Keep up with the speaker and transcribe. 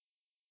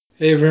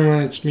Hey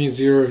everyone, it's me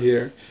Zero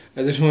here.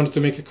 I just wanted to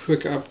make a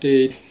quick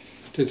update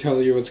to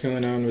tell you what's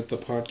going on with the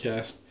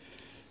podcast.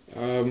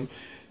 Um,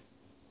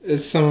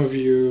 as some of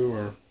you,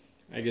 or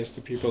I guess the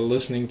people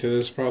listening to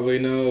this, probably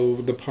know,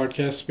 the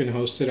podcast's been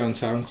hosted on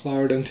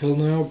SoundCloud until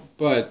now,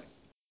 but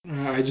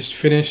I just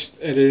finished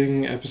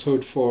editing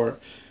episode 4.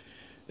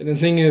 And the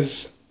thing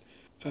is,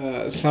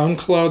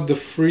 SoundCloud, the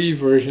free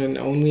version,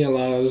 only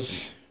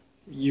allows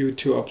you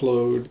to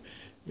upload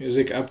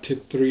music up to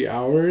 3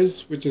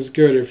 hours, which is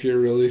good if you're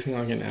releasing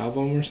like an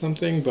album or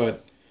something,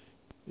 but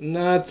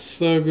not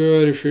so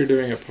good if you're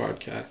doing a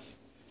podcast.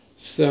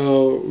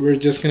 So we're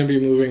just going to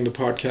be moving the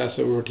podcast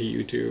over to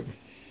YouTube.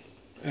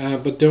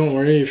 But don't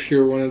worry if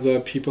you're one of the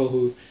people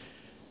who,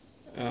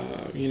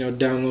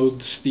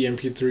 downloads the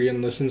MP3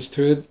 and listens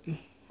to it.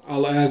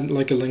 I'll add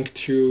like a link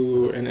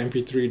to an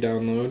MP3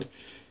 download.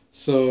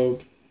 So,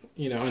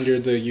 under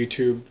the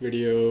YouTube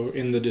video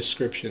in the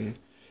description.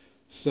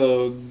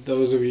 So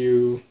those of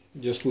you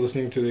just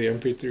listening to the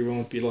MP3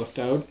 won't be left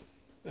out.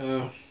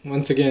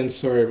 Once again,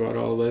 sorry about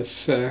all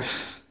this. The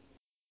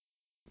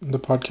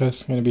podcast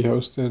is going to be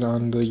hosted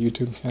on the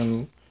YouTube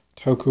channel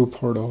Toku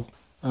Portal.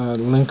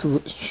 Link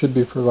should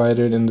be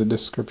provided in the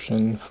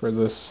description for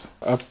this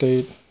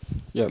update.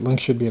 Yeah, link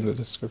should be in the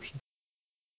description.